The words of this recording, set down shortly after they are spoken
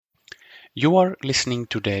You are listening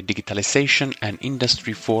to the Digitalization and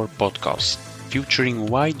Industry 4 podcast, featuring a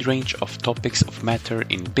wide range of topics of matter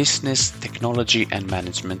in business, technology, and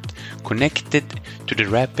management, connected to the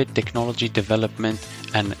rapid technology development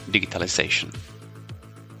and digitalization.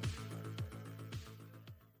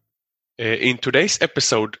 In today's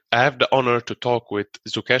episode, I have the honor to talk with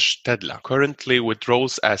Zukesh Tedla, currently with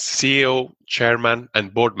roles as CEO, chairman,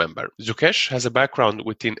 and board member. Zukesh has a background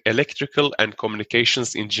within electrical and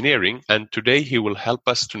communications engineering, and today he will help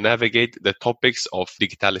us to navigate the topics of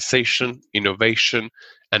digitalization, innovation,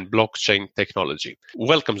 and blockchain technology.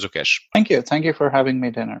 Welcome, Zukesh. Thank you. Thank you for having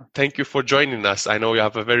me, Dinner. Thank you for joining us. I know you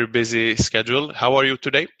have a very busy schedule. How are you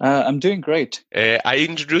today? I'm doing great. I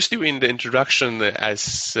introduced you in the introduction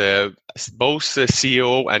as both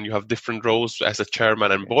CEO, and you have different roles as a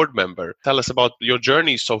chairman and board member. Tell us about your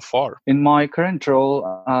journey so far. In my current role,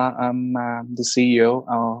 I'm the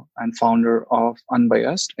CEO and founder of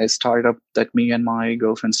Unbiased, a startup that me and my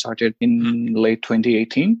girlfriend started in late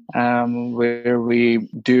 2018, where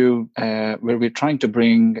we're trying to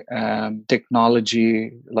bring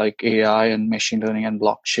technology like AI and machine learning and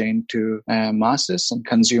blockchain to masses and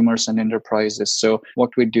consumers and enterprises. So what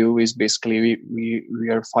we do is basically we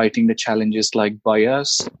are fighting the challenges like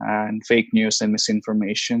bias and fake news and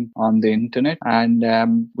misinformation on the internet, and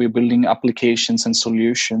we're building applications and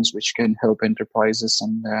solutions which can help enterprises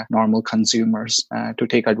and normal consumers to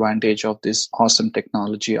take advantage of this awesome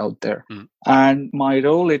technology out there. And my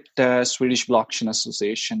role at Swedish Blockchain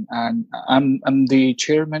Association, and I'm the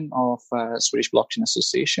chairman of Swedish Blockchain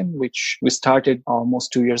Association, which we started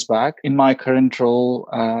almost 2 years back. In my current role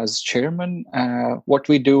as chairman, what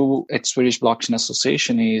we do at Swedish Blockchain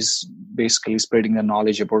Association is basically spreading the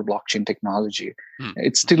knowledge about blockchain technology.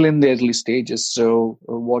 It's still in the early stages, so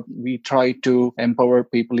what we try to empower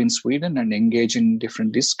people in Sweden and engage in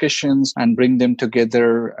different discussions and bring them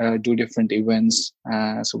together, do different events.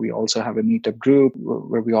 So we also have a meetup group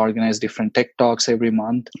where we organize different tech talks every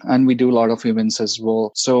month, and we do a lot of events as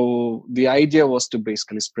well. So the idea was to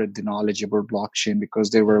basically spread the knowledge about blockchain,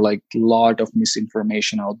 because there were like a lot of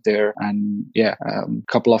misinformation out there. And a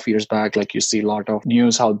couple of years back, like you see a lot of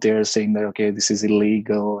news out there saying that, okay, this is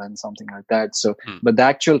illegal and something like that. So, but the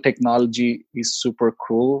actual technology is super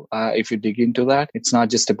cool. If you dig into that, it's not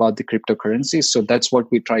just about the cryptocurrencies. So that's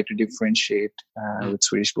what we try to differentiate with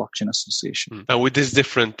Swedish Blockchain Association. And with these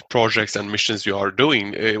different projects and missions you are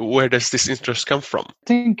doing, where does this interest come from? I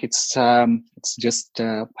think it's just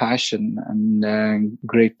passion and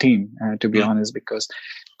great team, to be honest, because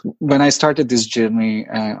when I started this journey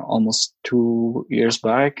almost 2 years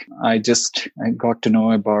back, I got to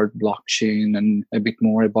know about blockchain and a bit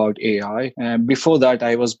more about AI. Before that,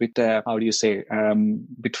 I was a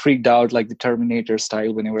bit freaked out, like the Terminator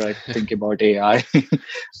style, whenever I think about AI.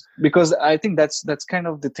 Because I think that's kind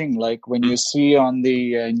of the thing. Like when you see on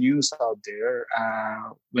the news out there,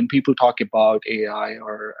 when people talk about AI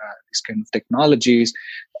or these kind of technologies,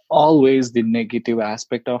 always the negative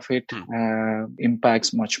aspect of it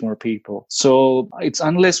impacts much more people. So it's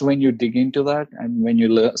unless when you dig into that and when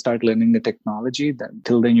you start learning the technology, that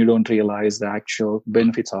till then you don't realize the actual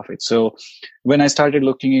benefits of it. So when I started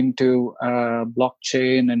looking into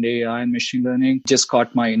blockchain and AI and machine learning, just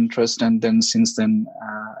caught my interest, and then since then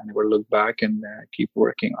I never looked back and keep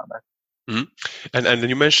working on that. And then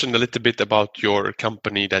you mentioned a little bit about your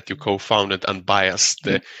company that you co-founded, Unbiased.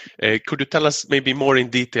 Could you tell us maybe more in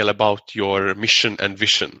detail about your mission and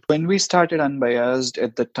vision? When we started Unbiased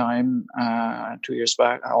at the time,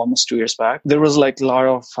 almost 2 years back, there was like a lot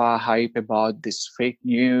of hype about this fake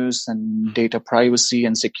news and data privacy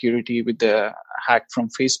and security with the hack from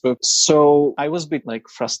Facebook. So I was a bit like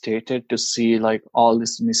frustrated to see like all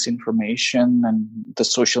this misinformation and the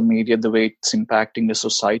social media, the way it's impacting the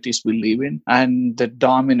societies we live in, and the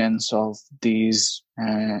dominance of these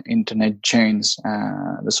internet chains,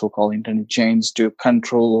 the so-called internet chains, to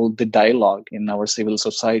control the dialogue in our civil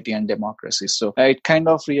society and democracy. So it kind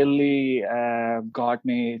of really got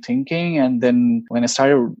me thinking. And then when I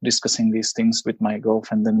started discussing these things with my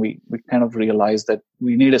girlfriend, then we kind of realized that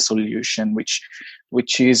we need a solution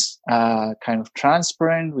which is kind of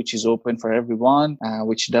transparent, which is open for everyone,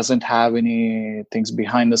 which doesn't have any things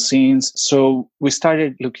behind the scenes. So we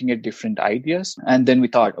started looking at different ideas, and then we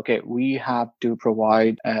thought, okay, we have to provide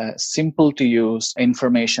a simple to use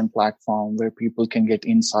information platform where people can get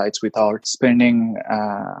insights without spending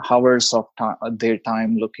hours of their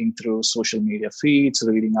time looking through social media feeds,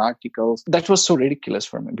 reading articles. That was so ridiculous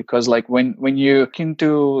for me, because like when you look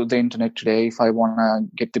into the internet today, if I want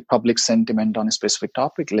to get the public sentiment on a specific specific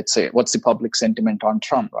topic. Let's say, what's the public sentiment on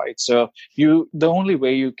Trump, right? So the only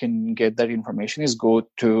way you can get that information is go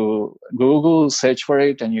to Google, search for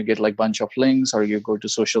it, and you get like bunch of links, or you go to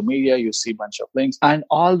social media, you see bunch of links, and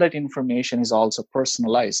all that information is also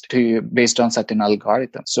personalized to you based on certain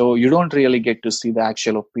algorithms. So you don't really get to see the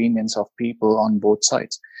actual opinions of people on both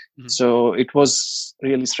sides. So it was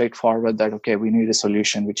really straightforward that, okay, we need a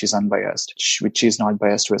solution which is unbiased, which is not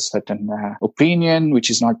biased to a certain opinion,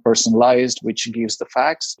 which is not personalized, which gives the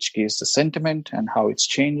facts, which gives the sentiment and how it's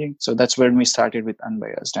changing. So that's where we started with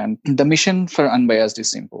unbiased. And the mission for unbiased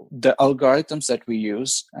is simple. The algorithms that we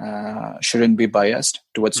use shouldn't be biased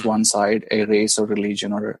towards one side, a race or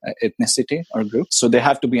religion or ethnicity or group. So they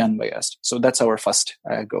have to be unbiased. So that's our first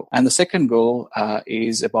goal. And the second goal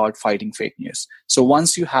is about fighting fake news. So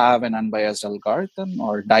once you have an unbiased algorithm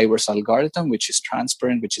or diverse algorithm, which is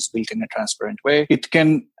transparent, which is built in a transparent way, it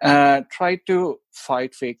can try to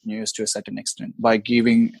fight fake news to a certain extent by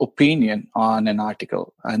giving opinion on an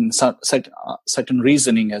article and certain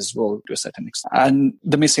reasoning as well to a certain extent. And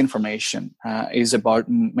the misinformation is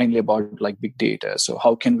mainly about like big data. So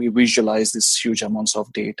how can we visualize these huge amounts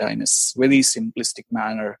of data in a very simplistic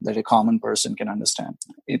manner that a common person can understand?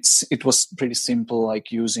 It was pretty simple,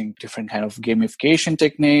 like using different kind of gamification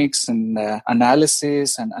techniques and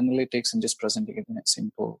analysis and analytics and just presenting it in a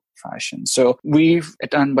simple fashion. So we've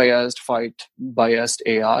at Unbiased fight biased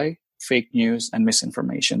AI, fake news, and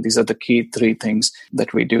misinformation. These are the key three things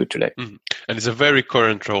that we do today. And it's a very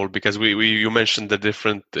current role because you mentioned the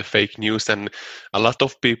different fake news, and a lot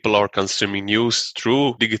of people are consuming news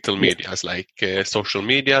through digital medias like social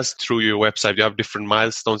medias, through your website. You have different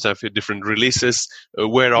milestones, you have different releases.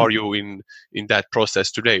 Where are you in that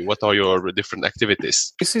process today? What are your different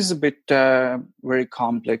activities? This is a bit very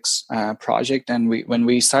complex project, and when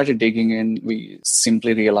we started digging in, we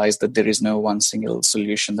simply realized that there is no one single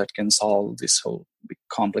solution that can solve this whole big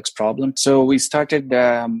complex problem. So we started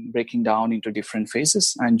breaking down into different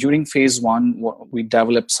phases. And during phase one, we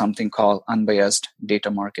developed something called Unbiased Data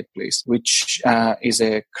Marketplace, which is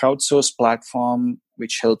a crowdsourced platform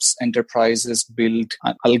which helps enterprises build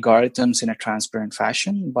algorithms in a transparent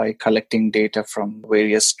fashion by collecting data from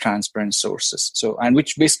various transparent sources. So, and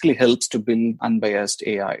which basically helps to build unbiased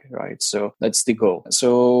AI, right? So that's the goal.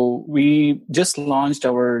 So we just launched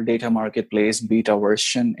our data marketplace beta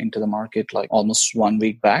version into the market like almost 1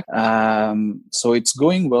 week back. So it's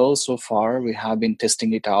going well so far. We have been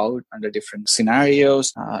testing it out under different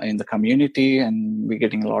scenarios in the community, and we're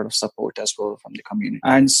getting a lot of support as well from the community.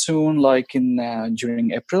 And soon, like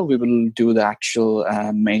during April, we will do the actual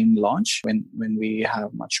main launch when we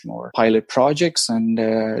have much more pilot projects and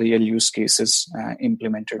real use cases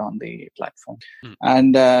implemented on the platform.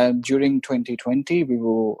 And during 2020, we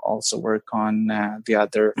will also work on the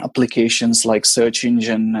other applications like search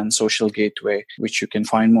engine and social gateway, which you can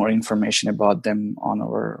find more information about them on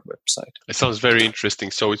our website. It sounds very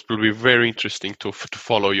interesting. So it will be very interesting to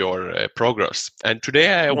follow your progress. And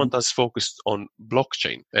today I want us focused on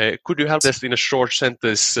blockchain. Could you help us in a short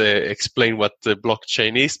sentence explain what the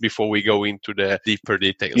blockchain is before we go into the deeper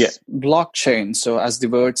details? Yeah, blockchain. So as the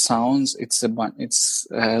word sounds, it's a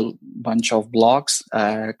bunch of blocks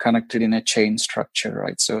connected in a chain structure,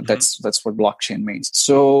 right? So that's what blockchain means.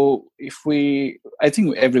 So I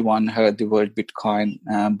think everyone heard the word Bitcoin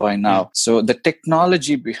by now. So the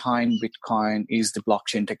technology behind Bitcoin is the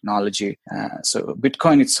blockchain technology. So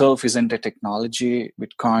Bitcoin itself isn't a technology.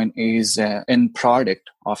 Bitcoin is an end product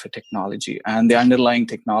of a technology, and the underlying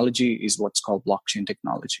technology is what's called blockchain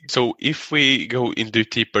technology. So if we go into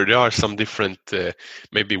deeper, there are some different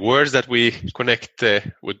maybe words that we connect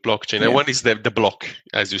with blockchain, and one is the block,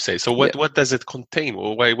 as you say. So what does it contain?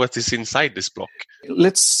 What is inside this block?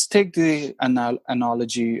 Let's take the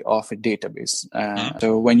analogy of a database.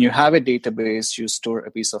 So when you have a database, you store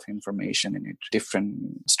a piece of information in it,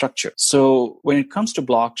 different structure. So when it comes to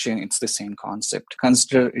blockchain, it's the same concept.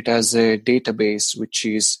 Consider it as a database which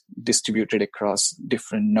is distributed across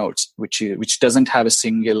different nodes, which doesn't have a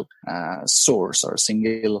single source or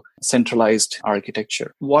single centralized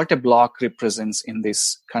architecture. What a block represents in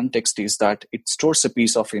this context is that it stores a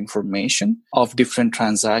piece of information of different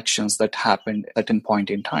transactions that happened at a point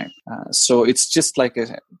in time. So it's just like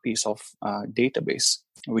a piece of database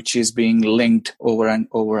which is being linked over and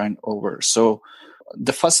over and over. So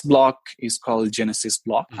the first block is called Genesis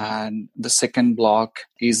block, and the second block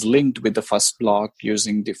is linked with the first block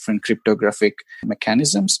using different cryptographic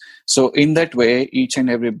mechanisms. So in that way, each and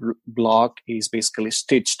every block is basically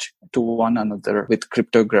stitched to one another with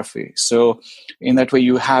cryptography. So in that way,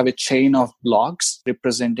 you have a chain of blocks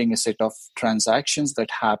representing a set of transactions that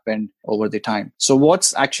happened over the time. So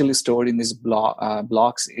what's actually stored in these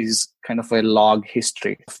blocks is kind of a log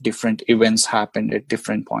history of different events happened at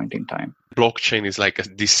different point in time. Blockchain is like a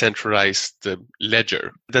decentralized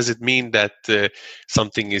ledger. Does it mean that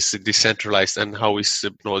something is decentralized, and how is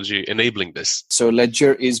technology enabling this? So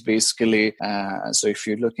ledger is basically, so if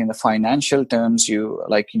you look in the financial terms, you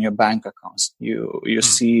like in your bank accounts, you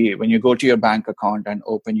see when you go to your bank account and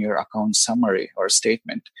open your account summary or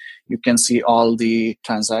statement, you can see all the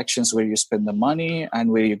transactions where you spend the money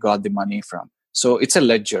and where you got the money from. So it's a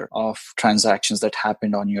ledger of transactions that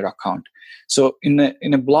happened on your account. So in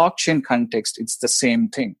a blockchain context, it's the same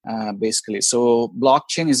thing, basically. So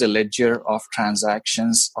blockchain is a ledger of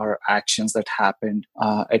transactions or actions that happened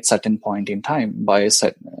at certain point in time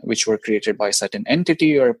which were created by a certain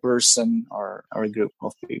entity or a person or a group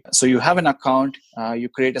of people. So you have an account, you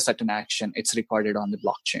create a certain action, it's recorded on the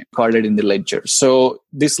blockchain, recorded in the ledger. So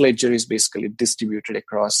this ledger is basically distributed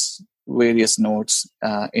across various nodes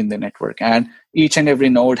in the network, and each and every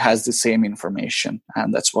node has the same information,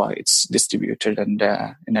 and that's why it's distributed and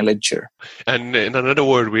in a ledger. And in another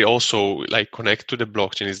word, we also connect to the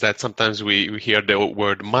blockchain is that sometimes we hear the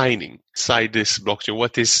word mining. Inside this blockchain,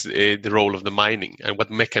 what is the role of the mining, and what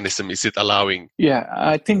mechanism is it allowing? Yeah,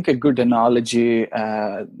 I think a good analogy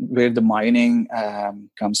where the mining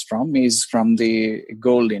comes from is from the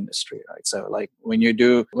gold industry, right? So like when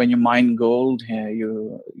you mine gold,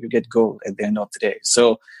 you get gold at the end of the day.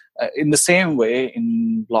 So in the same way,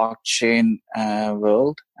 in blockchain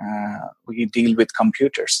world, we deal with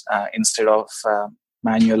computers instead of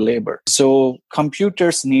manual labor. So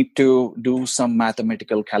computers need to do some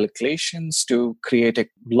mathematical calculations to create a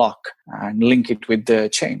block and link it with the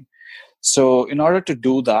chain. So in order to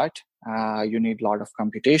do that, you need a lot of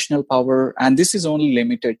computational power, and this is only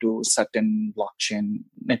limited to certain blockchain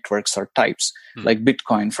networks or types. Like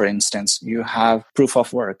Bitcoin, for instance, you have proof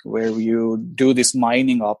of work where you do this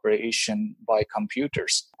mining operation by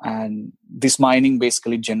computers, and this mining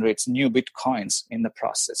basically generates new Bitcoins in the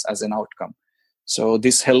process as an outcome. So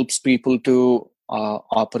this helps people to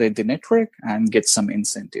operate the network and get some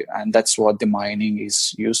incentive, and that's what the mining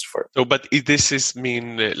is used for. So, but this is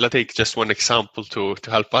let's take just one example to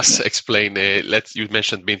help us explain. You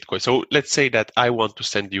mentioned Bitcoin. So let's say that I want to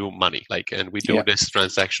send you money, and we do this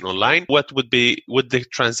transaction online. Would the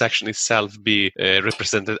transaction itself be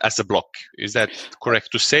represented as a block? Is that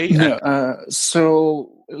correct to say? No.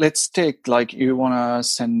 So let's take you want to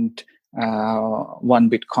send 1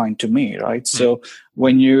 Bitcoin to me, right? So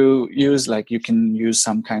when you use you can use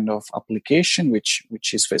some kind of application which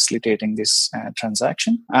is facilitating this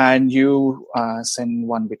transaction, and you send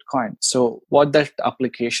 1 Bitcoin. So what that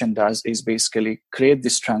application does is basically create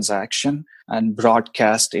this transaction and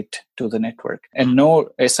broadcast it to the network. And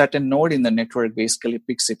a certain node in the network basically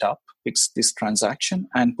picks this transaction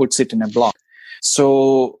and puts it in a block.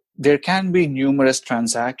 So there can be numerous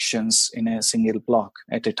transactions in a single block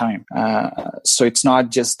at a time. So it's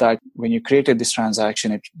not just that when you created this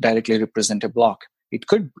transaction, it directly represents a block. It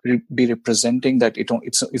could be representing that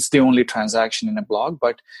it's the only transaction in a block,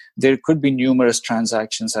 but there could be numerous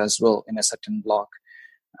transactions as well in a certain block.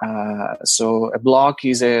 So a block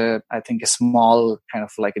is I think a small kind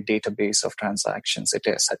of like a database of transactions at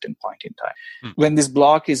a certain point in time. When this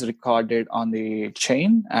block is recorded on the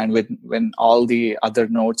chain, and when all the other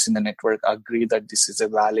nodes in the network agree that this is a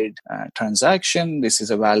valid transaction, this is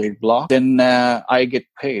a valid block, then I get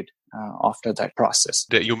paid after that process.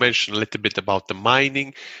 You mentioned a little bit about the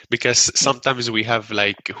mining, because sometimes we have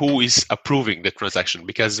who is approving the transaction,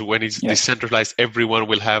 because when it's decentralized, everyone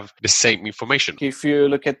will have the same information. If you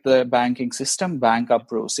look at the banking system, bank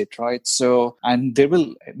approves it, right? So, and there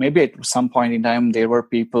will, maybe at some point in time, there were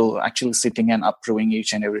people actually sitting and approving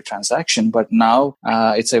each and every transaction, but now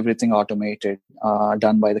it's everything automated,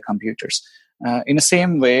 done by the computers. In the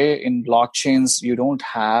same way, in blockchains, you don't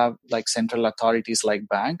have central authorities like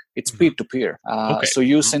bank. It's peer-to-peer. So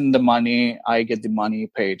you send the money, I get the money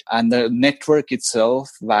paid. And the network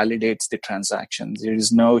itself validates the transaction. There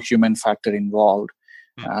is no human factor involved.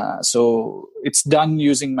 So it's done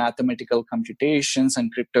using mathematical computations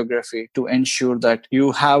and cryptography to ensure that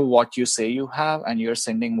you have what you say you have and you're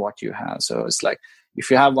sending what you have. So it's if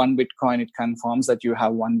you have 1 Bitcoin, it confirms that you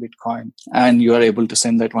have 1 Bitcoin and you are able to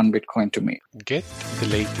send that 1 Bitcoin to me. Get the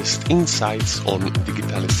latest insights on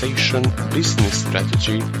digitalization, business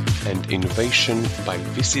strategy, and innovation by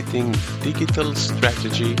visiting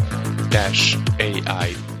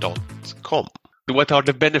digitalstrategy-ai.com. What are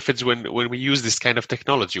the benefits when we use this kind of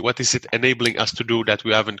technology? What is it enabling us to do that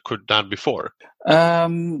we could done before?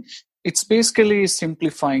 It's basically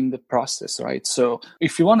simplifying the process, right? So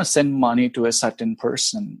if you want to send money to a certain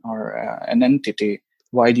person or an entity,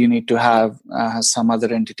 why do you need to have some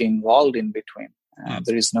other entity involved in between?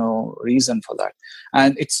 There is no reason for that.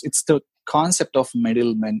 And it's the concept of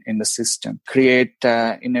middlemen in the system create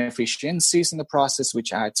inefficiencies in the process,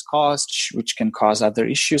 which adds cost, which can cause other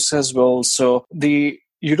issues as well. So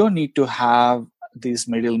you don't need to have these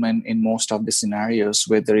middlemen in most of the scenarios,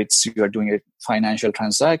 whether it's you are doing a financial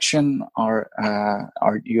transaction or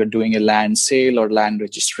you're doing a land sale or land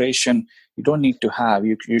registration. You don't need to have,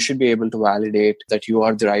 you should be able to validate that you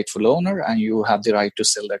are the rightful owner and you have the right to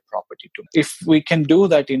sell that property to. If we can do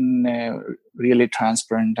that in a really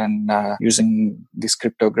transparent and using this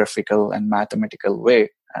cryptographical and mathematical way,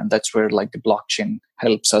 and that's where like the blockchain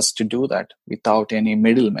helps us to do that without any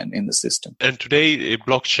middlemen in the system. And today,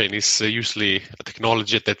 blockchain is usually a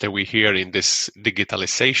technology that we hear in this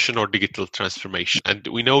digitalization or digital transformation. And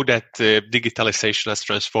we know that digitalization is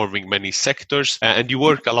transforming many sectors. And you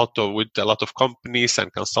work with a lot of companies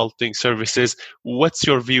and consulting services. What's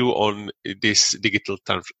your view on this digital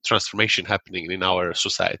transformation happening in our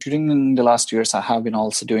society? During the last years, I have been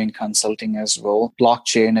also doing consulting as well,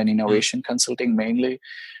 blockchain and innovation consulting mainly.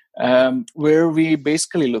 Where we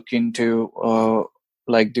basically look into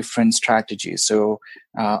like different strategies. So,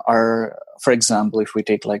 for example, if we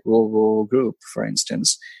take like Volvo Group, for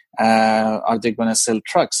instance, are they going to sell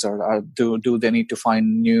trucks, or do they need to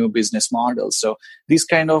find new business models? So these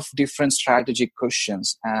kind of different strategic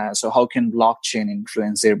questions. So how can blockchain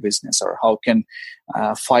influence their business, or how can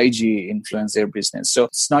 5G influence their business? So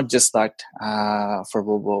it's not just that for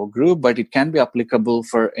Volvo Group, but it can be applicable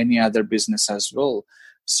for any other business as well.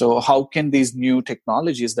 So how can these new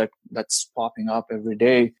technologies that's popping up every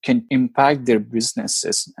day can impact their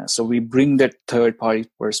businesses? So we bring that third-party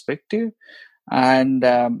perspective and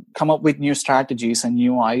come up with new strategies and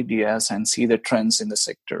new ideas and see the trends in the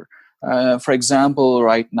sector. For example,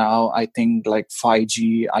 right now, I think like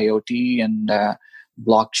 5G, IoT, and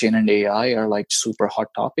blockchain and AI are like super hot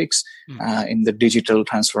topics in the digital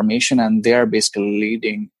transformation, and they are basically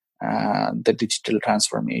leading the digital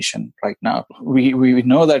transformation right now. We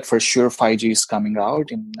know that for sure 5G is coming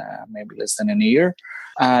out in maybe less than a year,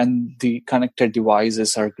 and the connected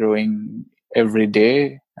devices are growing every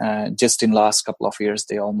day. Just in last couple of years,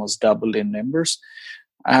 they almost doubled in numbers.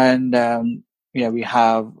 And we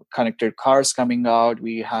have connected cars coming out.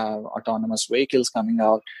 We have autonomous vehicles coming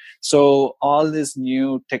out. So all these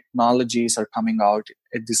new technologies are coming out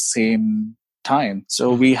at the same time.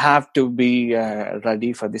 So we have to be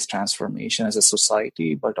ready for this transformation as a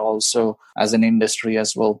society, but also as an industry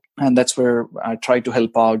as well. And that's where I try to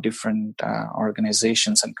help out different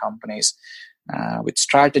organizations and companies with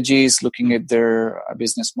strategies, looking at their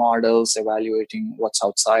business models, evaluating what's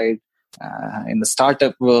outside in the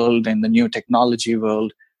startup world, in the new technology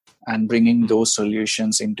world, and bringing those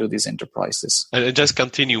solutions into these enterprises. And just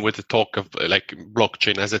continue with the talk of like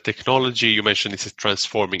blockchain as a technology. You mentioned it's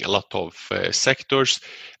transforming a lot of sectors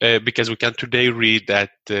because we can today read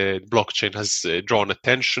that blockchain has drawn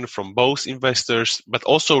attention from both investors but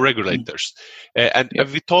also regulators.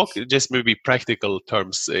 If we talk just maybe practical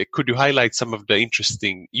terms, could you highlight some of the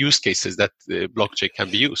interesting use cases that blockchain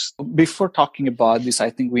can be used? Before talking about this,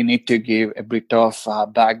 I think we need to give a bit of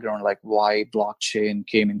background, like why blockchain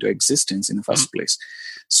came into existence in the first place.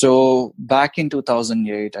 So back in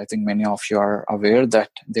 2008, I think many of you are aware that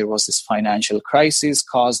there was this financial crisis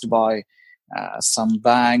caused by some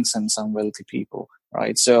banks and some wealthy people,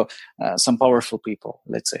 right? So some powerful people,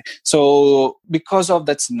 let's say. So because of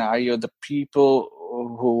that scenario, the people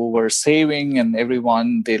who were saving and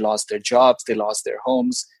everyone, they lost their jobs, they lost their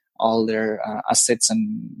homes, all their assets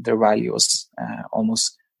and their values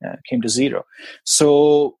almost came to zero.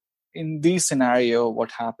 So in this scenario,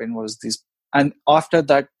 what happened was this, and after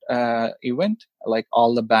that event, like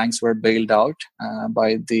all the banks were bailed out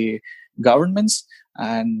by the governments,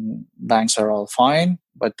 and banks are all fine.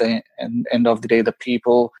 But the end of the day, the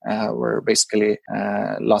people were basically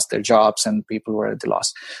lost their jobs, and people were at the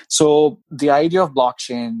loss. So the idea of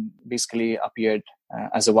blockchain basically appeared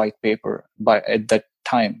as a white paper at that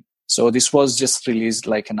time. So this was just released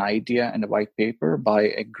like an idea and a white paper by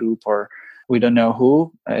a group, or we don't know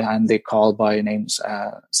who, and they call by names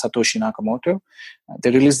Satoshi Nakamoto.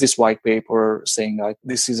 They released this white paper saying that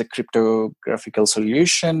this is a cryptographical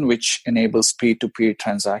solution which enables peer-to-peer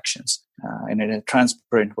transactions in a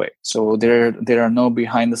transparent way. So there are no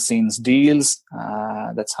behind-the-scenes deals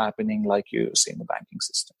that's happening like you see in the banking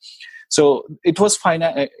system. So it was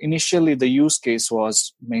initially the use case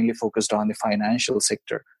was mainly focused on the financial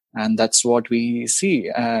sector. And that's what we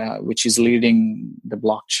see, which is leading the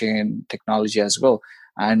blockchain technology as well.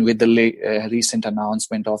 And with the recent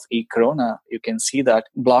announcement of e-corona, you can see that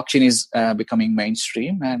blockchain is becoming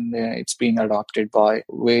mainstream, and it's being adopted by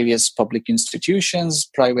various public institutions,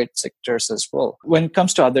 private sectors as well. When it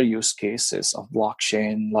comes to other use cases of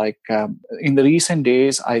blockchain, like in the recent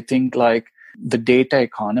days, I think like the data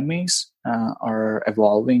economies are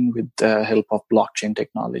evolving with the help of blockchain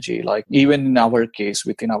technology. Like even in our case,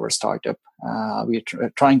 within our startup, we're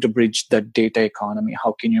trying to bridge that data economy.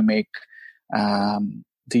 How can you make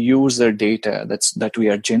the user data that we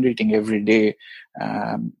are generating every day,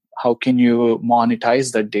 how can you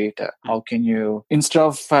monetize that data? How can you, instead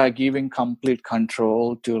of giving complete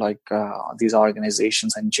control to like these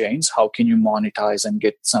organizations and chains, how can you monetize and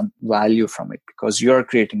get some value from it? Because you're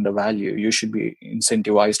creating the value, you should be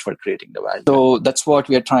incentivized for creating the value. So that's what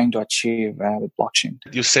we are trying to achieve with blockchain.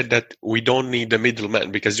 You said that we don't need a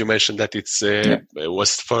middleman, because you mentioned that it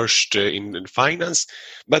was first in finance.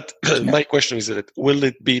 But my question is that will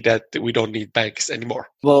it be that we don't need banks anymore?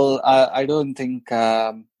 Well, I don't think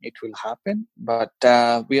it will happen, but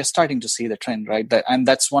we are starting to see the trend, right? And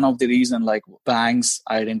that's one of the reasons like banks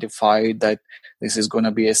identified that this is going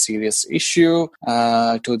to be a serious issue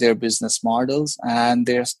to their business models, and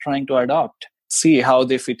they're trying to adopt, see how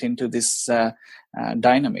they fit into this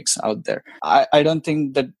dynamics out there. I don't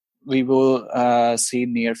think that we will see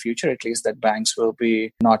in near future, at least, that banks will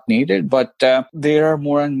be not needed. But there are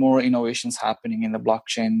more and more innovations happening in the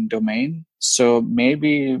blockchain domain. So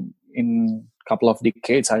maybe in a couple of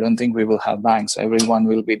decades, I don't think we will have banks. Everyone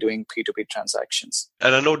will be doing P2P transactions.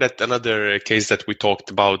 And I know that another case that we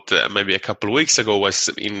talked about maybe a couple of weeks ago was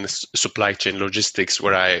in supply chain logistics,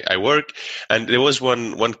 where I work. And there was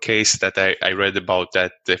one case that I read about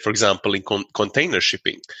that, for example, in container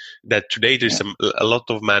shipping, that today there's a lot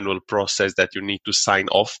of manual process that you need to sign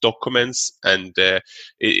off documents, and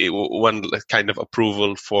one kind of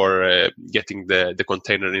approval for getting the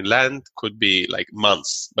container in land could be like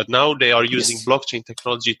months. But now they are using blockchain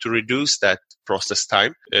technology to reduce that process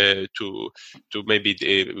time to maybe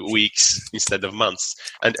weeks instead of months.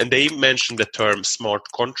 And they mentioned the term smart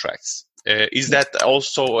contracts. Is that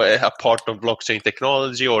also a part of blockchain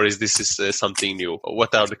technology, or is this something new?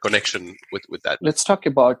 What are the connection with that? Let's talk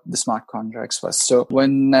about the smart contracts first. So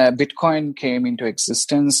when Bitcoin came into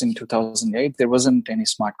existence in 2008, there wasn't any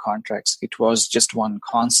smart contracts. It was just one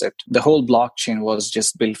concept. The whole blockchain was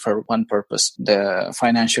just built for one purpose, the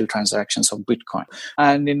financial transactions of Bitcoin.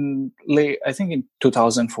 And I think in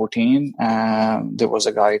 2014, there was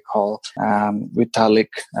a guy called Vitalik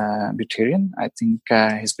Buterin. I think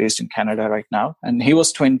he's based in Canada right now, and he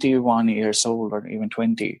was 21 years old, or even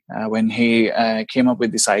 20, when he came up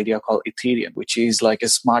with this idea called Ethereum, which is like a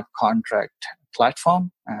smart contract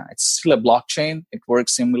platform. It's still a blockchain. It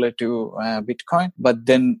works similar to Bitcoin, but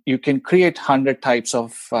then you can create 100 types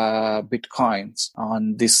of Bitcoins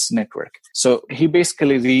on this network. So he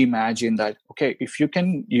basically reimagined that, okay, if you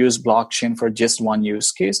can use blockchain for just one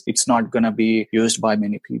use case, it's not going to be used by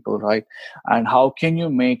many people, right? And how can you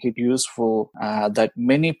make it useful that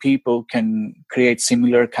many people can create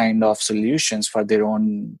similar kind of solutions for their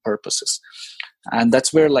own purposes? And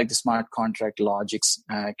that's where like the smart contract logics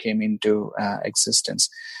came into existence.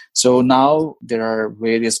 So now there are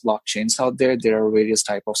various blockchains out there. There are various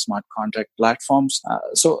type of smart contract platforms.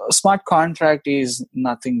 So a smart contract is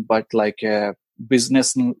nothing but like a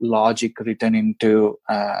business logic written into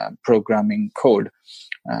programming code,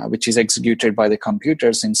 which is executed by the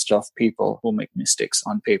computers instead of people who make mistakes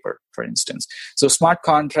on paper, for instance. So smart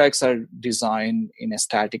contracts are designed in a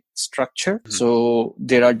static structure. Mm-hmm. So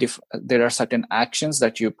there are certain actions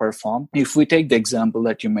that you perform. If we take the example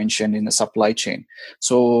that you mentioned in the supply chain.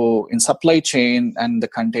 So in supply chain and the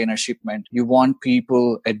container shipment, you want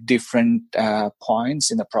people at different points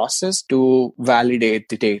in the process to validate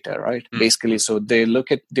the data, right? Mm-hmm. Basically, so they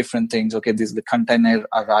look at different things. Okay, the container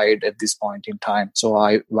arrived at this point in time. So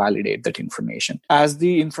I validate that information. As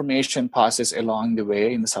the information passes along the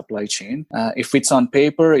way in the supply chain, if it's on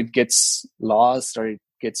paper, it gets lost or it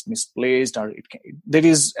gets misplaced, or there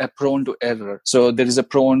is a prone to error. So there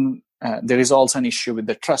is also an issue with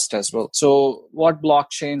the trust as well. So what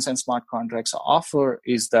blockchains and smart contracts offer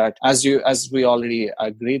is that, as we already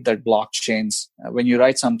agreed, that blockchains, when you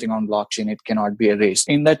write something on blockchain, it cannot be erased.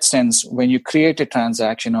 In that sense, when you create a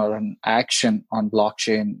transaction or an action on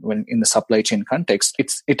blockchain, when in the supply chain context,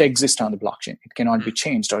 it exists on the blockchain. It cannot be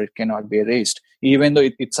changed or it cannot be erased. Even though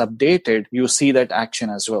it's updated, you see that action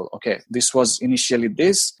as well. Okay, this was initially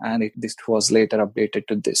this, and this was later updated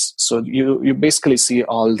to this. So you basically see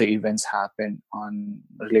all the events events happen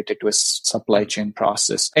related to a supply chain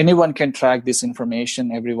process. Anyone can track this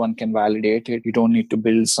information. Everyone can validate it. You don't need to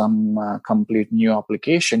build some complete new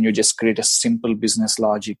application. You just create a simple business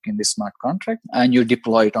logic in the smart contract and you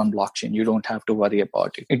deploy it on blockchain. You don't have to worry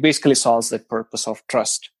about it. It basically solves that purpose of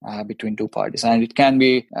trust between two parties. And it can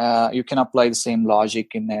be, you can apply the same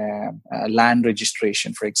logic in a land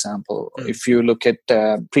registration, for example. If you look at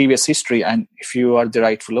previous history and if you are the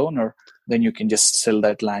rightful owner, then you can just sell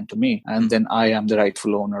that land to me. And then I am the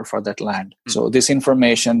rightful owner for that land. So this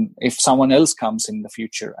information, if someone else comes in the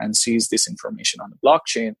future and sees this information on the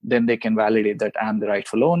blockchain, then they can validate that I'm the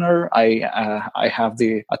rightful owner. I have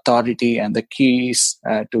the authority and the keys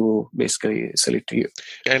to basically sell it to you.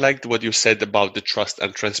 I liked what you said about the trust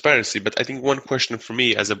and transparency, but I think one question for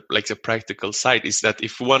me as a practical side is that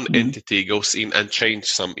if one entity goes in and change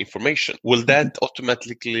some information, will that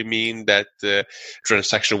automatically mean that the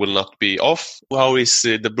transaction will not be off? How is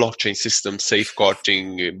the blockchain system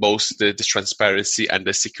safeguarding both the transparency and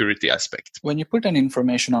the security aspect? When you put an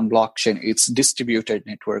information on blockchain, it's distributed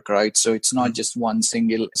network, right? So it's not just one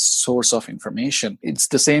single source of information. It's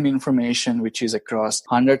the same information which is across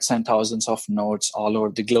hundreds and thousands of nodes all over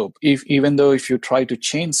the globe. Even though if you try to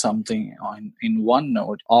change something in one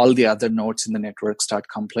node, all the other nodes in the network start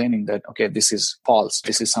complaining that, okay, this is false.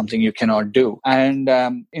 This is something you cannot do. And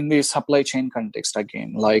in the supply chain context,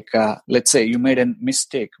 again, like let's say you made a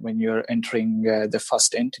mistake when you're entering the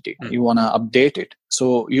first entity. You want to update it.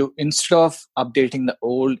 So you, instead of updating the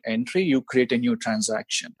old entry, you create a new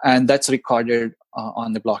transaction, and that's recorded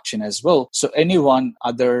on the blockchain as well. So anyone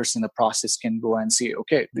others in the process can go and see,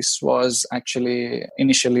 okay, this was actually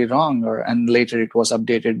initially wrong, and later it was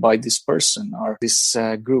updated by this person or this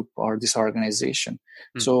group or this organization.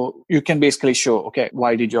 So you can basically show, okay,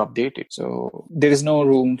 why did you update it? So there is no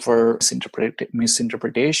room for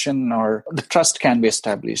misinterpretation, or the trust can be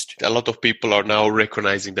established. A lot of people are now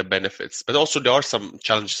recognizing the benefits, but also there are some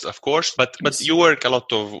challenges, of course. But you work a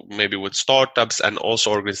lot of maybe with startups and also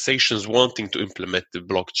organizations wanting to implement the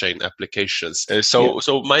blockchain applications. So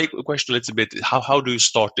my question a little bit, how do you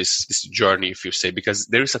start this journey, if you say, because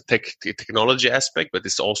there is a technology aspect, but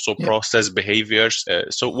it's also process behaviors.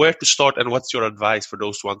 So where to start, and what's your advice for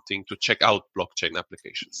those wanting to check out blockchain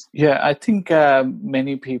applications? Yeah, I think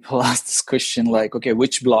many people ask this question, like, okay,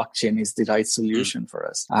 which blockchain is the right solution for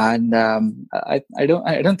us? And I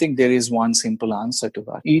don't think there is one simple answer to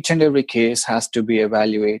that. Each and every case has to be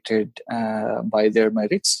evaluated by their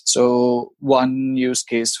merits. So one use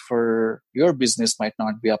case for your business might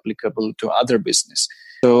not be applicable to other business.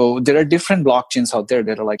 So there are different blockchains out there.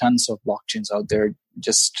 There are like tons of blockchains out there,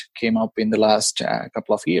 just came up in the last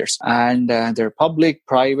couple of years. And they're public,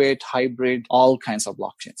 private, hybrid, all kinds of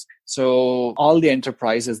blockchains. So all the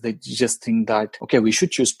enterprises, they just think that, okay, we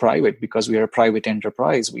should choose private because we are a private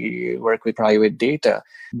enterprise. We work with private data.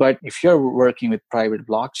 But if you're working with private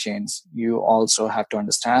blockchains, you also have to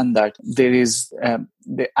understand that there is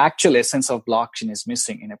the actual essence of blockchain is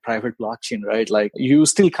missing in a private blockchain, right? Like you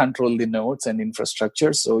still control the nodes and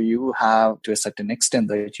infrastructure. So you have, to a certain extent,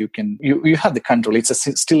 that you have the control. It's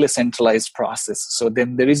still a centralized process. So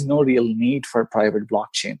then there is no real need for private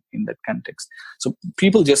blockchain in that context. So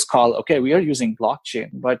people just call, okay, we are using blockchain.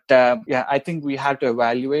 But I think we have to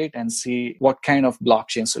evaluate and see what kind of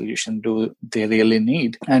blockchain solution do they really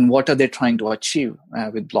need and what are they trying to achieve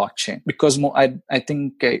with blockchain. Because I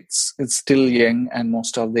think it's still young, and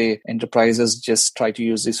most of the enterprises just try to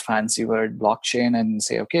use this fancy word blockchain and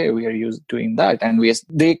say, okay, we are doing that. And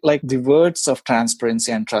they like the words of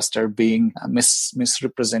transparency and trust are being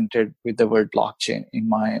misrepresented with the word blockchain, in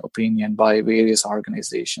my opinion, by various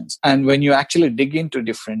organizations. And when you actually dig into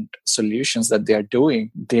different solutions that they are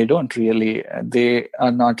doing, they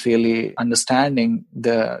are not really understanding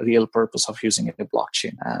the real purpose of using a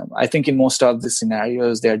blockchain. I think in most of the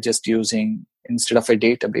scenarios, they're just using, instead of a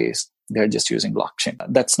database, they're just using blockchain.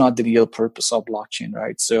 That's not the real purpose of blockchain,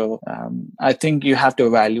 right? So I think you have to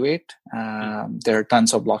evaluate. There are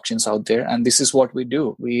tons of blockchains out there, and this is what we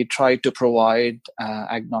do. We try to provide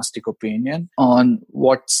agnostic opinion on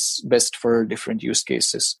what's best for different use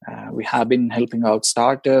cases. We have been helping out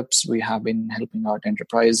startups. We have been helping out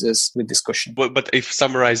enterprises with this question. But if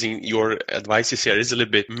summarizing your advices here is a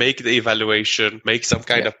little bit, make the evaluation, make some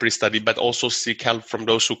kind of pre-study, but also seek help from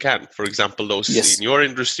those who can. For example, those in your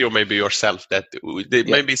industry, or maybe yourself, that there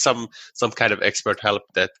may be some kind of expert help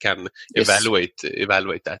that can evaluate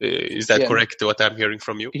that. Is that correct, what I'm hearing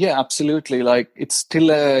from you? Yeah, absolutely. Like, it's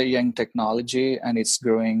still a young technology and it's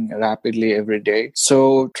growing rapidly every day.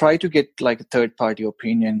 So try to get like a third party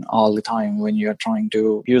opinion all the time when you're trying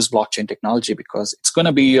to use blockchain technology, because it's going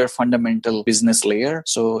to be your fundamental business layer.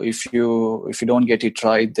 So if you don't get it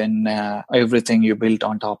right, then everything you build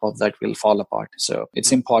on top of that will fall apart. So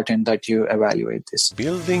it's important that you evaluate this.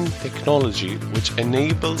 Building technology which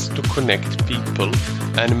enables to connect people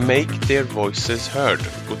and make their voices heard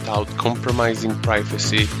without compromising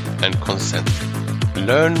privacy and consent.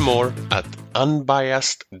 Learn more at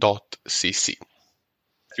unbiased.cc.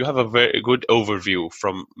 You have a very good overview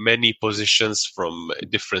from many positions from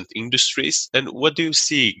different industries. And what do you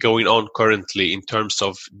see going on currently in terms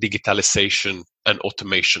of digitalization and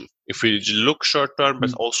automation? If we look short term,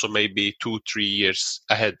 but also maybe 2-3 years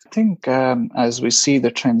ahead. I think as we see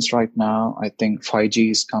the trends right now, I think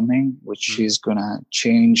 5G is coming, which is going to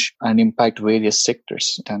change and impact various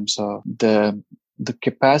sectors in terms of the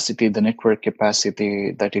capacity, the network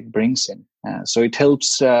capacity that it brings in. So it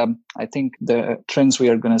helps. I think the trends we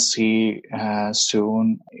are going to see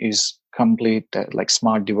soon is complete like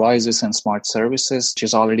smart devices and smart services, which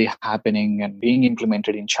is already happening and being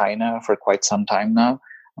implemented in China for quite some time now.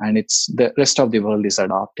 And it's the rest of the world is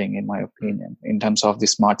adopting, in my opinion, in terms of the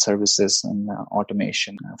smart services and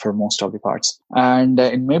automation for most of the parts. And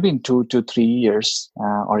maybe in 2 to 3 years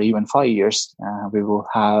or even 5 years, we will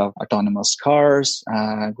have autonomous cars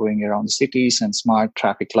going around cities and smart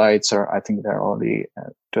traffic lights, or I think they're already,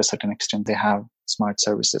 to a certain extent, they have smart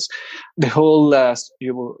services. The whole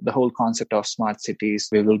concept of smart cities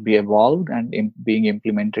will be evolved and being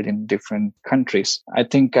implemented in different countries. I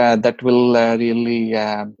think that will really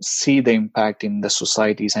see the impact in the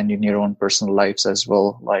societies and in your own personal lives as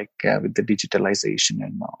well, like with the digitalization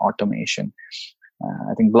and automation.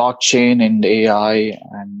 I think blockchain and AI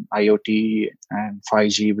and IoT and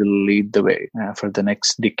 5G will lead the way for the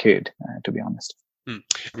next decade, to be honest.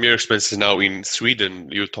 From your experiences now in Sweden,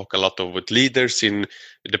 you talk a lot with leaders in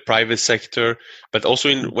the private sector, but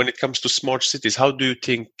also when it comes to smart cities. How do you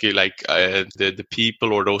think the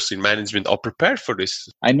people or those in management are prepared for this?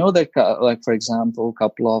 I know that, for example, a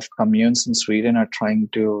couple of communes in Sweden are trying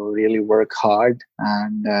to really work hard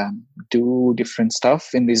and do different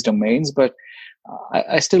stuff in these domains, but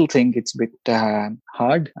I still think it's a bit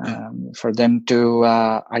hard for them to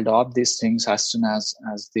adopt these things as soon as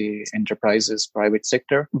the enterprises, private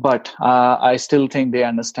sector. But I still think they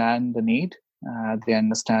understand the need. They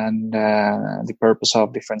understand the purpose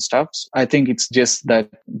of different stuffs. I think it's just that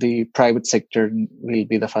the private sector will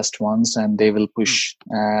be the first ones, and they will push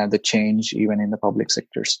the change even in the public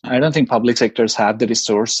sectors. I don't think public sectors have the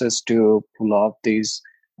resources to pull off these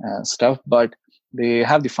stuff, but they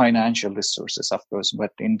have the financial resources, of course,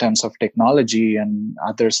 but in terms of technology and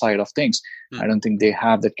other side of things, I don't think they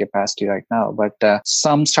have that capacity right now. But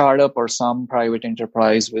some startup or some private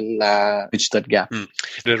enterprise will bridge that gap.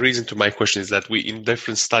 The reason to my question is that in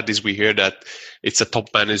different studies, we hear that it's a top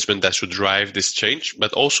management that should drive this change,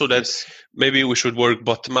 but also that maybe we should work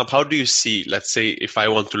bottom up. How do you see, let's say, if I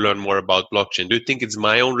want to learn more about blockchain, do you think it's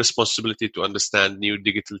my own responsibility to understand new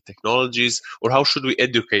digital technologies, or how should we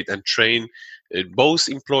educate and train both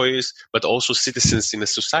employees but also citizens in a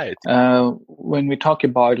society? When we talk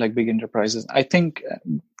about like big enterprises, I think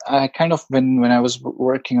I kind of when I was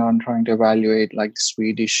working on trying to evaluate like the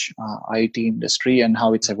Swedish IT industry and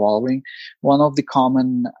how it's evolving, one of the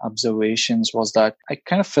common observations was that I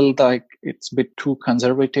kind of felt like it's a bit too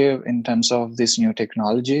conservative in terms of these new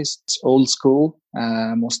technologies. It's old school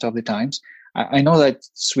most of the times. I know that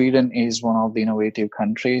Sweden is one of the innovative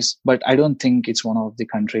countries, but I don't think it's one of the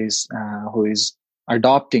countries who is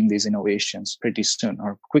adopting these innovations pretty soon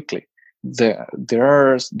or quickly. There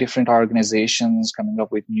are different organizations coming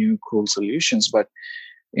up with new cool solutions, but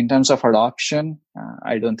in terms of adoption,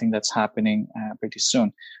 I don't think that's happening pretty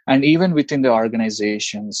soon. And even within the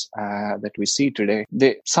organizations that we see today,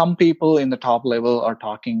 some people in the top level are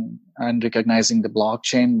talking and recognizing the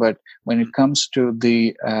blockchain, but when it comes to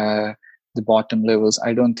the bottom levels,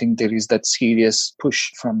 I don't think there is that serious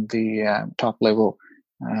push from the top level,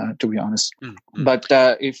 to be honest. But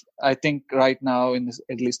if I think right now in the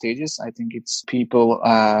early stages, I think it's people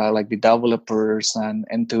like the developers and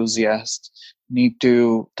enthusiasts need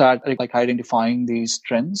to start like identifying these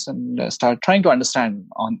trends and start trying to understand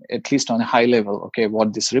at least on a high level, okay,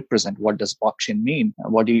 what this represents, what does blockchain mean,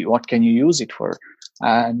 what can you use it for?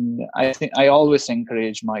 And I think I always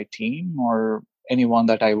encourage my team or anyone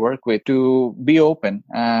that I work with to be open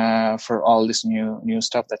for all this new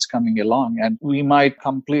stuff that's coming along. And we might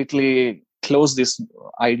completely close this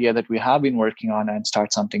idea that we have been working on and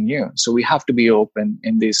start something new. So we have to be open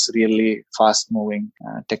in this really fast moving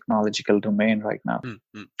technological domain right now.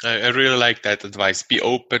 Mm-hmm. I really like that advice. Be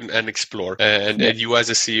open and explore. And you as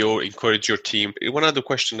a CEO encourage your team. One other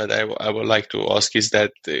question that I would like to ask is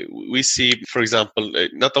that we see, for example,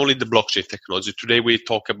 not only the blockchain technology. Today we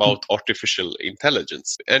talk about artificial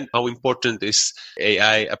intelligence and how important is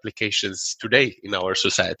AI applications today in our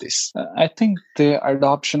societies. I think the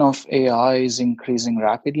adoption of AI is increasing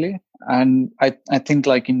rapidly. And I think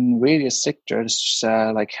like in various sectors,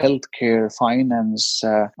 like healthcare, finance,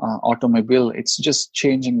 automobile, it's just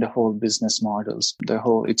changing the whole business models.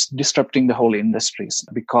 It's disrupting the whole industries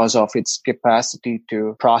because of its capacity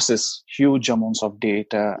to process huge amounts of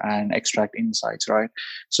data and extract insights, right?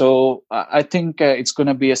 So I think it's going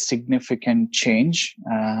to be a significant change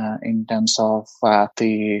in terms of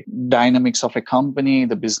the dynamics of a company,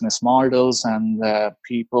 the business models, and the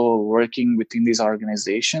people working within these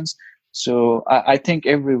organizations. So I think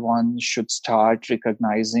everyone should start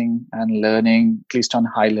recognizing and learning, at least on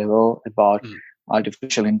high level, about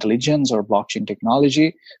artificial intelligence or blockchain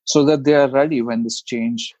technology, so that they are ready when this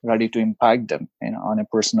change, ready to impact them on a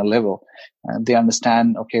personal level. They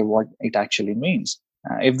understand, okay, what it actually means.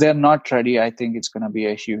 If they're not ready, I think it's going to be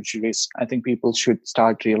a huge risk. I think people should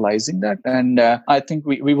start realizing that. And I think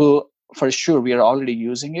we will, for sure, we are already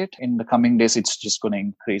using it. In the coming days, it's just going to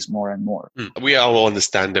increase more and more. We all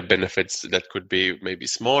understand the benefits that could be maybe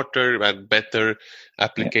smarter and better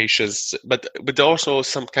applications, but also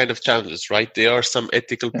some kind of challenges, right? There are some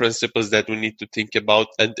ethical principles that we need to think about.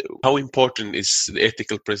 And how important is the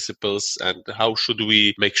ethical principles, and how should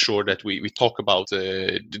we make sure that we talk about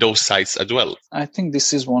those sides as well? I think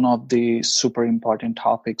this is one of the super important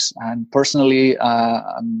topics. And personally,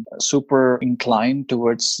 I'm super inclined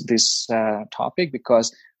towards this topic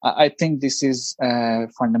because I think this is a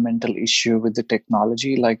fundamental issue with the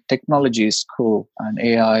technology. Like, technology is cool and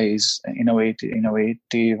AI is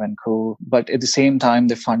innovative and cool. But at the same time,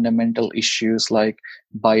 the fundamental issues like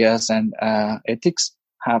bias and ethics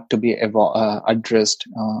have to be addressed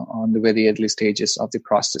on the very early stages of the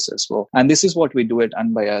process as well. And this is what we do at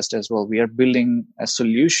Unbiased as well. We are building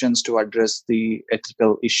solutions to address the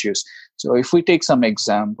ethical issues. So if we take some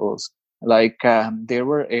examples, like there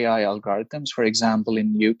were AI algorithms, for example,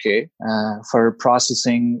 in UK for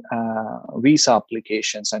processing visa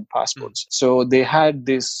applications and passports. So they had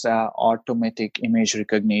this automatic image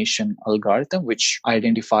recognition algorithm, which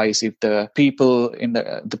identifies if the people in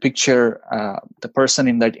the picture, the person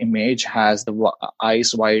in that image has the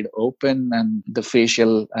eyes wide open and the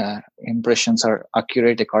facial impressions are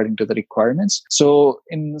accurate according to the requirements. So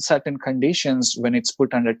in certain conditions, when it's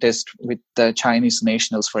put under test with the Chinese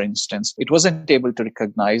nationals, for instance, it wasn't able to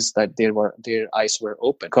recognize that their eyes were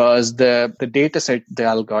open because the data set the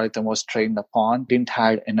algorithm was trained upon didn't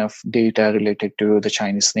have enough data related to the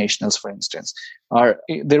Chinese nationals, for instance. Or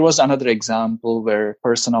there was another example where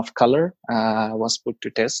person of color was put to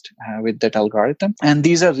test with that algorithm. And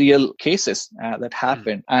these are real cases that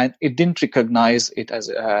happened. And it didn't recognize it as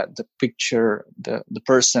the picture, the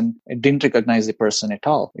person. It didn't recognize the person at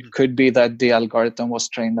all. It could be that the algorithm was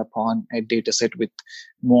trained upon a data set with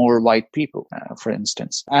more white people, for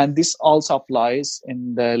instance. And this also applies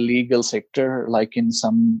in the legal sector, like in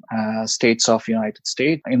some states of United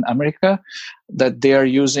States, in America, that they are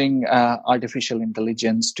using artificial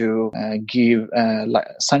intelligence to give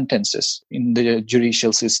sentences in the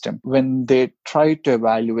judicial system. When they try to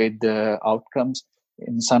evaluate the outcomes,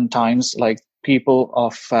 in sometimes like people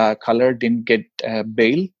of color didn't get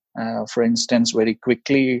bail, for instance, very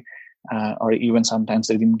quickly, or even sometimes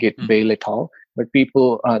they didn't get bail at all. But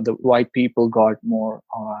the white people got more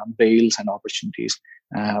bails and opportunities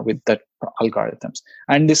with that algorithms.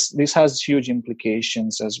 And this has huge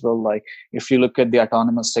implications as well. Like if you look at the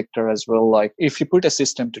autonomous sector as well, like if you put a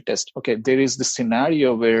system to test, okay, there is the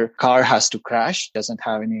scenario where car has to crash, doesn't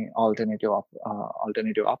have any alternative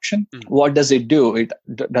option. What does it do?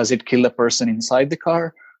 Does it kill a person inside the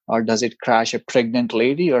car? Or does it crash a pregnant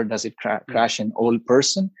lady? Or does it crash an old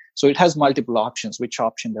person? So it has multiple options. Which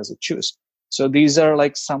option does it choose? So these are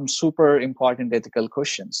like some super important ethical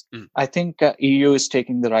questions. I think EU is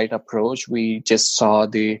taking the right approach. We just saw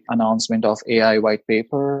the announcement of AI white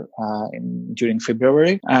paper during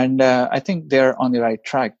February. And I think they're on the right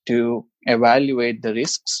track to evaluate the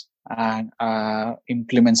risks and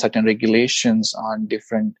implement certain regulations on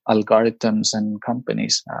different algorithms and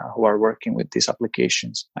companies who are working with these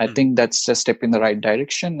applications. I think that's a step in the right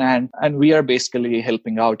direction. And we are basically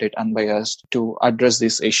helping out at Unbiased to address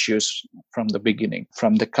these issues from the beginning,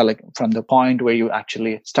 from the point where you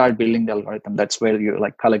actually start building the algorithm. That's where you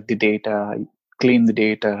collect the data, clean the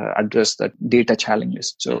data, address the data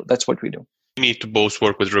challenges. So that's what we do. We need to both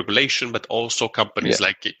work with regulation, but also companies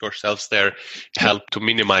like yourselves there help to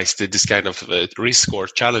minimize this kind of risk or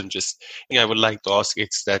challenges. I would like to ask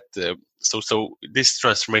is that so this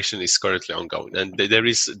transformation is currently ongoing, and there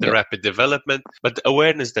is the rapid development, but the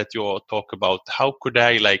awareness that you all talk about, how could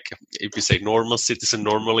I, like, if you say normal citizen,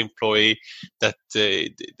 normal employee, that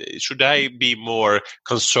should I be more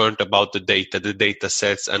concerned about the data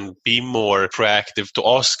sets, and be more proactive to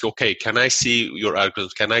ask, okay, can I see your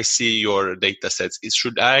algorithms? Can I see your data sets?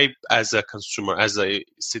 Should I, as a consumer, as a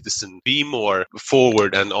citizen, be more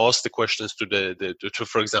forward and ask the questions to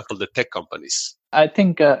for example, the tech companies? I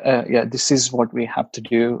think, this is what we have to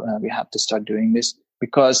do. We have to start doing this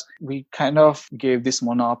because we kind of gave this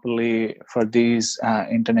monopoly for these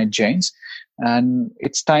internet giants. And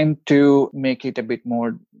it's time to make it a bit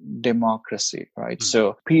more democracy, right? Mm-hmm.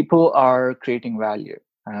 So people are creating value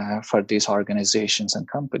for these organizations and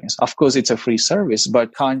companies. Of course, it's a free service,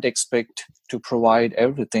 but can't expect to provide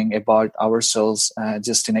everything about ourselves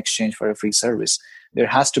just in exchange for a free service. There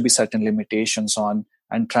has to be certain limitations on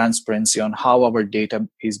and transparency on how our data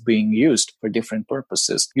is being used for different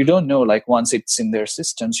purposes. You don't know, like once it's in their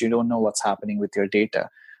systems, you don't know what's happening with your data.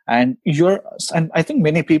 And I think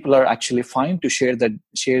many people are actually fine to share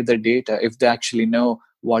their data if they actually know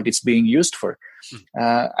what it's being used for.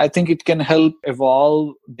 I think it can help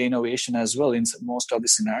evolve the innovation as well in most of the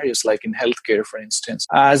scenarios, like in healthcare, for instance.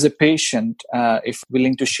 As a patient, if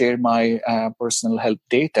willing to share my personal health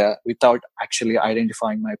data without actually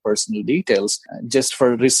identifying my personal details, just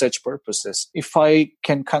for research purposes, if I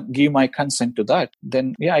can give my consent to that,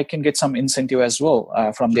 then I can get some incentive as well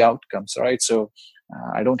from the outcomes, right? So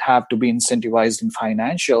I don't have to be incentivized in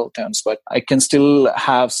financial terms, but I can still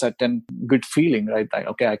have certain good feeling, right? Like,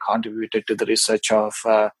 okay, I contributed to the research of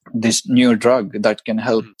this new drug that can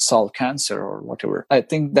help solve cancer or whatever. I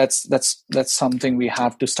think that's something we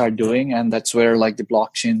have to start doing, and that's where like the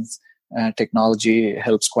blockchain technology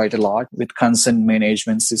helps quite a lot with consent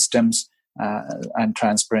management systems and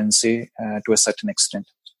transparency to a certain extent.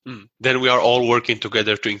 Then we are all working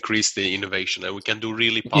together to increase the innovation, and we can do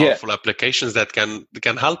really powerful applications that can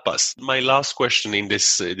help us. My last question in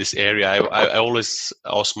this area, I always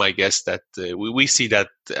ask my guests that we see that,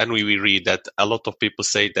 and we read that a lot of people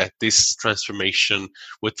say that this transformation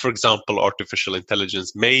with, for example, artificial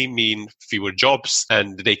intelligence may mean fewer jobs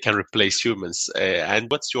and they can replace humans. And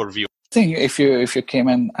what's your view? I think if you came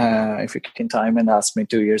in time and asked me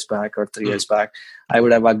 2 years back or 3 years back, I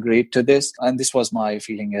would have agreed to this, and this was my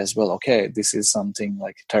feeling as well. Okay, this is something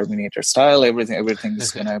like Terminator style. Everything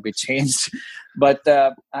is going to be changed, but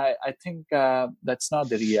I think that's not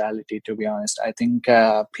the reality. To be honest, I think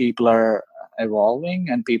people are evolving,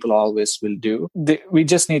 and people always will do. We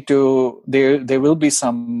just need to. There will be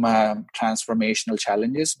some transformational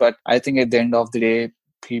challenges, but I think at the end of the day,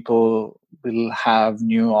 people will have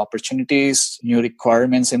new opportunities, new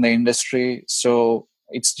requirements in the industry. So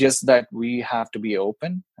it's just that we have to be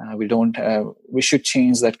open. We should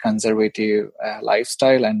change that conservative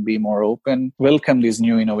lifestyle and be more open, welcome these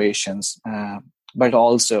new innovations, but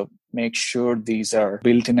also make sure these are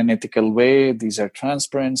built in an ethical way, these are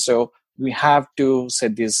transparent. So we have to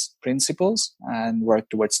set these principles and work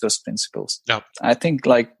towards those principles. Yeah. I think,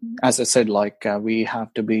 like, as I said, we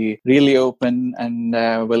have to be really open and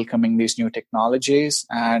welcoming these new technologies.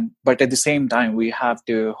 But at the same time, we have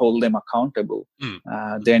to hold them accountable,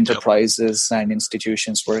 the enterprises and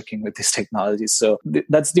institutions working with these technologies. So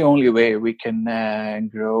that's the only way we can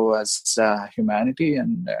grow as humanity,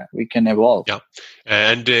 and we can evolve. Yeah.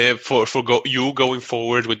 And for you going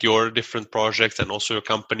forward with your different projects and also your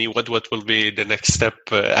company, what will be the next step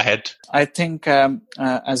ahead? I think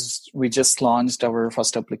as we just launched our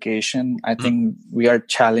first application, I think we are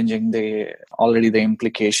challenging the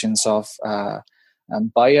implications of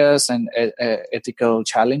bias and ethical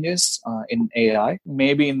challenges in AI.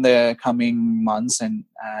 Maybe in the coming months and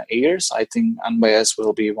years, I think Unbiased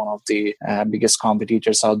will be one of the biggest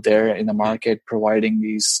competitors out there in the market, providing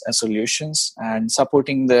these solutions and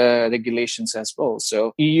supporting the regulations as well.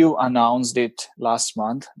 So EU announced it last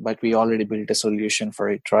month, but we already built a solution for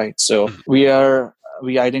it, right? So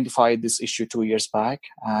we identified this issue 2 years back,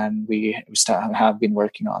 and we have been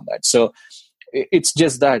working on that. So it's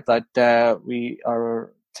just that we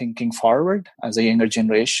are thinking forward as a younger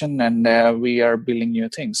generation, and we are building new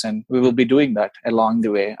things, and we will be doing that along the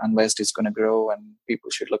way. Unbiased is going to grow, and people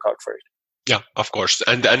should look out for it. Yeah, of course.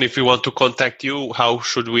 And if we want to contact you, how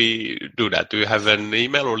should we do that? Do you have an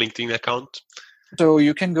email or LinkedIn account? So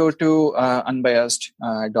you can go to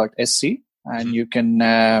unbiased.sc, and you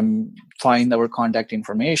can find our contact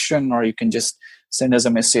information, or you can just send us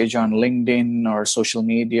a message on LinkedIn or social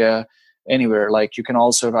media, anywhere. Like you can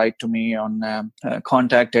also write to me on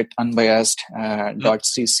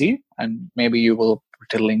contact@unbiased.cc, and maybe you will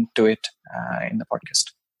put a link to it in the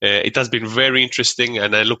podcast. It has been very interesting,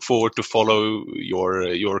 and I look forward to follow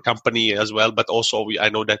your company as well. But also, I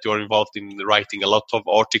know that you're involved in writing a lot of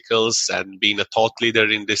articles and being a thought leader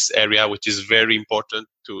in this area, which is very important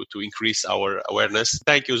to increase our awareness.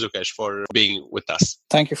 Thank you, Zukesh, for being with us.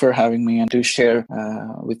 Thank you for having me and to share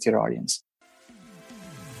with your audience.